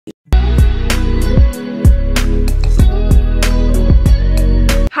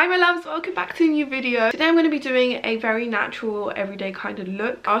loves, welcome back to a new video. Today I'm going to be doing a very natural everyday kind of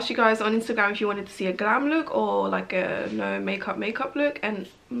look. I asked you guys on Instagram if you wanted to see a glam look or like a no makeup look, and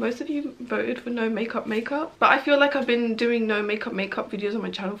most of you voted for no makeup, but I feel like I've been doing no makeup videos on my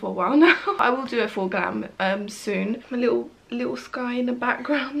channel for a while now. I will do a full glam soon. My little sky in the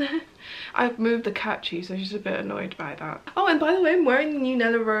background there. I've moved the cat cheese, so she's a bit annoyed by that. Oh, and by the way, I'm wearing the new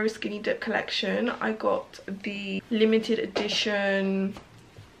Nella Rose Skinny Dip collection. I got the limited edition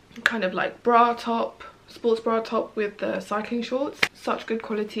kind of like bra top, sports bra top with the cycling shorts. Such good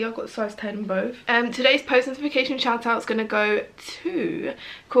quality. I've got size 10 in both. Today's post notification shout out is going to go to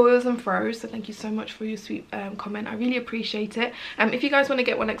Coils and Froze, so thank you so much for your sweet comment. I really appreciate it. If you guys want to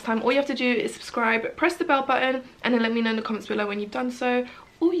get one next time, all you have to do is subscribe, press the bell button, and then let me know in the comments below when you've done so,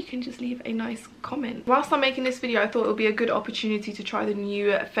 or you can just leave a nice comment. Whilst I'm making this video, I thought it would be a good opportunity to try the new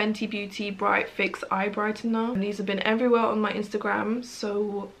Fenty Beauty Bright Fix Eye Brightener. And these have been everywhere on my Instagram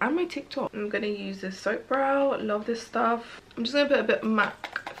and my TikTok. I'm going to use this soap brow. Love this stuff. I'm just going to put a bit of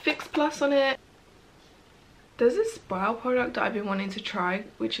MAC Fix Plus on it. There's this brow product that I've been wanting to try,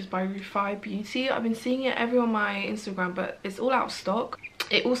 which is by Rufai Beauty. I've been seeing it everywhere on my Instagram, but it's all out of stock.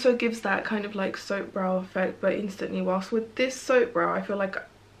 It also gives that kind of like soap brow effect, but instantly. Whilst with this soap brow, I feel like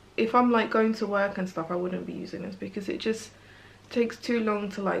if I'm like going to work and stuff, I wouldn't be using this because it just takes too long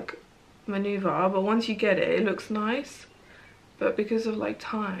to like maneuver. But once you get it, it looks nice. But because of like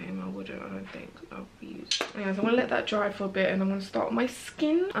time, I don't think I'll be using it. Anyways, I'm gonna let that dry for a bit and I'm gonna start with my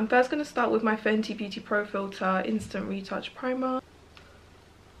skin. I'm first gonna start with my Fenty Beauty Pro Filter Instant Retouch Primer.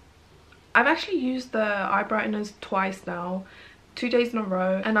 I've actually used the eye brighteners twice now, 2 days in a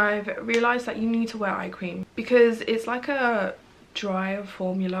row, and I've realized that you need to wear eye cream because it's like a drier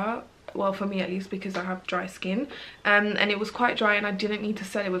formula, well for me at least, because I have dry skin, and it was quite dry and I didn't need to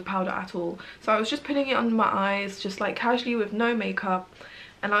set it with powder at all. So I was just putting it under my eyes just like casually with no makeup,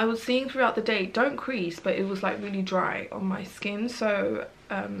 and I was seeing throughout the day, don't crease, but it was like really dry on my skin. So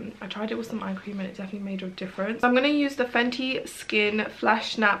I tried it with some eye cream and it definitely made a difference. I'm going to use the Fenty Skin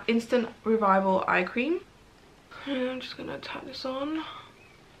Flash Snap Instant Revival Eye Cream, and I'm just going to tap this on.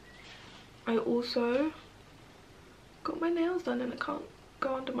 I also got my nails done and I can't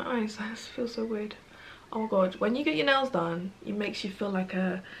go under my eyes. That feels so weird. Oh god, when you get your nails done, it makes you feel like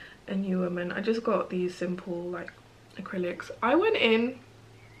a new woman. I just got these simple like acrylics. I went in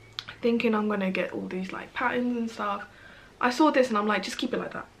thinking I'm gonna get all these like patterns and stuff. I saw this and I'm like, just keep it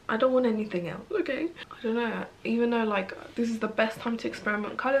like that. I don't want anything else. Okay, I don't know, even though like this is the best time to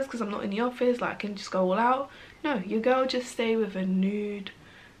experiment with colors because I'm not in the office, like I can just go all out. No, your girl just stay with a nude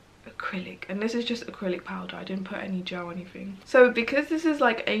acrylic, and this is just acrylic powder. I didn't put any gel or anything. So because this is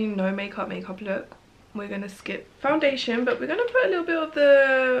like a no makeup look, we're gonna skip foundation, but we're gonna put a little bit of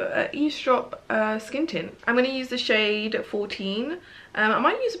the eavesdrop skin tint. I'm gonna use the shade 14. I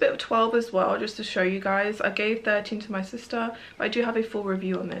might use a bit of 12 as well, just to show you guys. I gave 13 to my sister, but I do have a full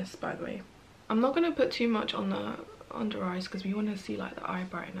review on this, by the way. I'm not gonna put too much on the under eyes because we want to see like the eye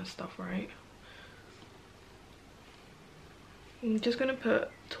brightener stuff, right? I'm just going to put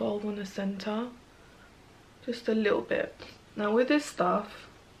 12 on the center, just a little bit. Now with this stuff,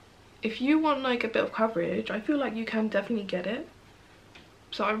 if you want like a bit of coverage, I feel like you can definitely get it.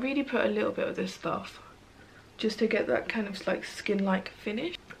 So I really put a little bit of this stuff just to get that kind of like skin-like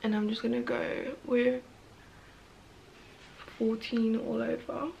finish. And I'm just going to go with 14 all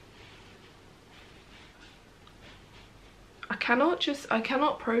over. I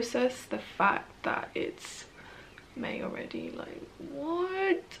cannot process the fact that it's May already. Like,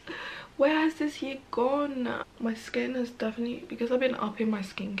 what? Where has this year gone? My skin has definitely, because I've been upping my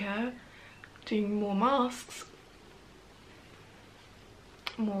skincare, doing more masks,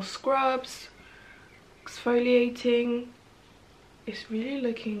 more scrubs, exfoliating, it's really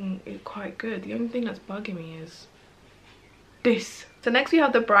looking quite good. The only thing that's bugging me is this. So next we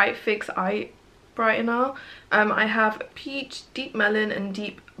have the Bright Fix Eye Brightener. I have peach, deep melon, and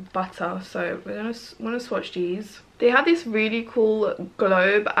deep butter. So we're gonna swatch these. They have this really cool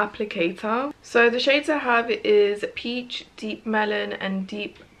globe applicator. So the shades I have is peach, deep melon, and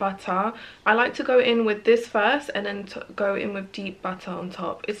deep butter. I like to go in with this first and then go in with deep butter on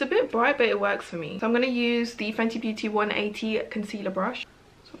top. It's a bit bright, but it works for me. So I'm gonna use the Fenty Beauty 180 concealer brush.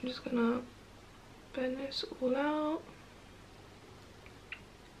 So I'm just gonna blend this all out.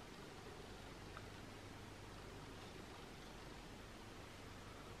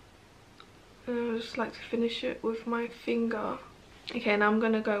 And I just like to finish it with my finger. Okay, now I'm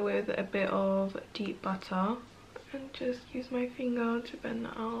going to go with a bit of deep butter and just use my finger to blend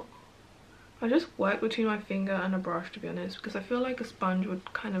that out. I just work between my finger and a brush, to be honest, because I feel like a sponge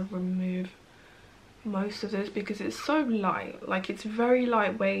would kind of remove most of this because it's so light. Like, it's very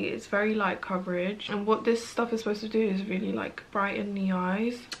lightweight, it's very light coverage, and what this stuff is supposed to do is really like brighten the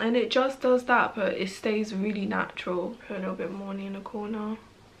eyes, and it just does that, but it stays really natural. Put a little bit more in the corner.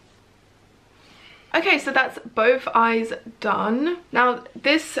 Okay, so that's both eyes done. Now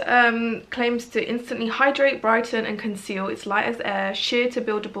this claims to instantly hydrate, brighten and conceal. It's light as air, sheer to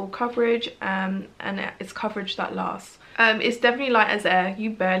buildable coverage, and it's coverage that lasts. It's definitely light as air. You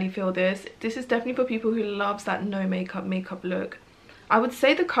barely feel this. This is definitely for people who loves that no makeup look. I would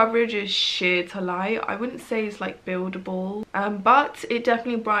say the coverage is sheer to light. I wouldn't say it's like buildable, but it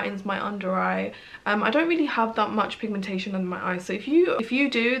definitely brightens my under eye. I don't really have that much pigmentation under my eyes, so if you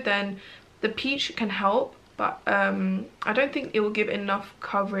do, then the peach can help, but I don't think it will give enough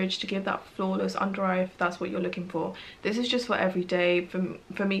coverage to give that flawless under eye if that's what you're looking for. This is just for everyday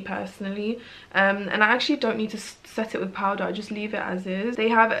for me personally, and I actually don't need to set it with powder. I just leave it as is. They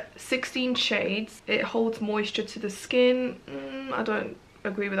have 16 shades. It holds moisture to the skin. I don't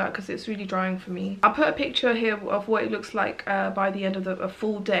agree with that because it's really drying for me. I'll put a picture here of what it looks like by the end of a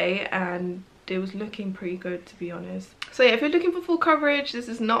full day, and it was looking pretty good, to be honest. So yeah, if you're looking for full coverage, this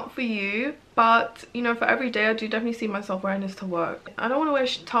is not for you, but you know, for every day I do definitely see myself wearing this to work. I don't want to wear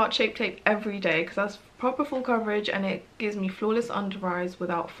Tarte Shape Tape every day because that's proper full coverage and it gives me flawless under eyes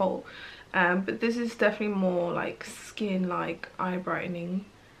without fault, but this is definitely more like skin, like eye brightening,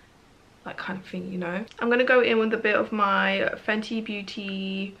 that kind of thing, you know. I'm gonna go in with a bit of my Fenty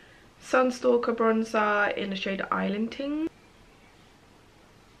Beauty Sunstalker bronzer in the shade Island Ting.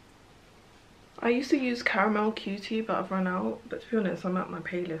 I used to use Caramel Cutie, but I've run out. But to be honest, I'm at my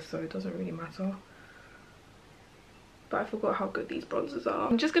paylist, so it doesn't really matter. But I forgot how good these bronzers are.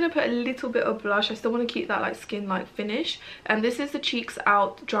 I'm just going to put a little bit of blush. I still want to keep that like skin-like finish. And this is the Cheeks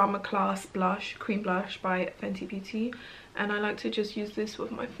Out Drama Class blush, cream blush by Fenty Beauty. And I like to just use this with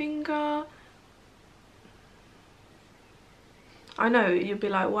my finger. I know you'll be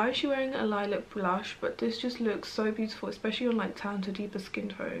like, why is she wearing a lilac blush? But this just looks so beautiful, especially on like tan to deeper skin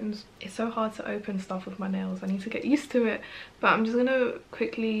tones. It's so hard to open stuff with my nails. I need to get used to it. But I'm just gonna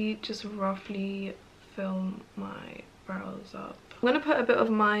quickly just roughly fill my brows up. I'm gonna put a bit of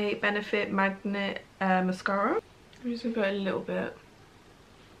my Benefit Magnet mascara. I'm just gonna put a little bit.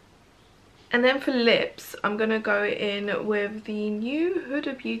 And then for lips, I'm going to go in with the new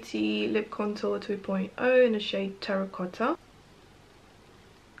Huda Beauty Lip Contour 2.0 in the shade Terracotta.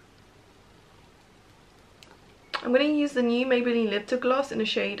 I'm going to use the new Maybelline Lip Gloss in the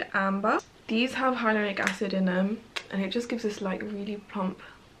shade Amber. These have hyaluronic acid in them, and it just gives this like really plump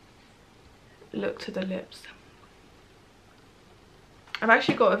look to the lips. I've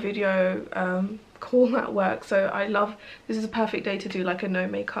actually got a video call at work, so I love, this is a perfect day to do like a no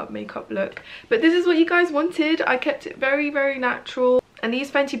makeup look. But this is what you guys wanted. I kept it very, very natural. And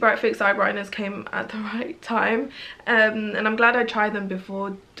these Fenty Bright Fix eye brighteners came at the right time, and I'm glad I tried them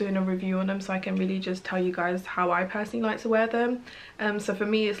before doing a review on them, so I can really just tell you guys how I personally like to wear them. So for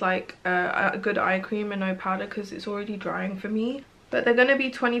me, it's like a good eye cream and no powder because it's already drying for me. But they're going to be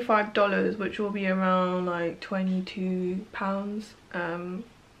 $25, which will be around like £22,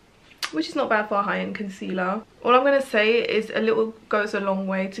 which is not bad for a high-end concealer. All I'm going to say is a little goes a long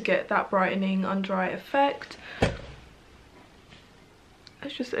way to get that brightening under eye effect.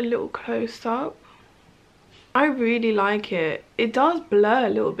 It's just a little close up. I really like it. It does blur a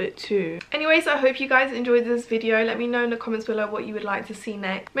little bit too. Anyways, I hope you guys enjoyed this video. Let me know in the comments below what you would like to see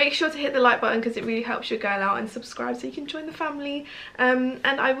next. Make sure to hit the like button because it really helps your girl out, and subscribe so you can join the family. And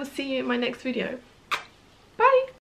I will see you in my next video. Bye!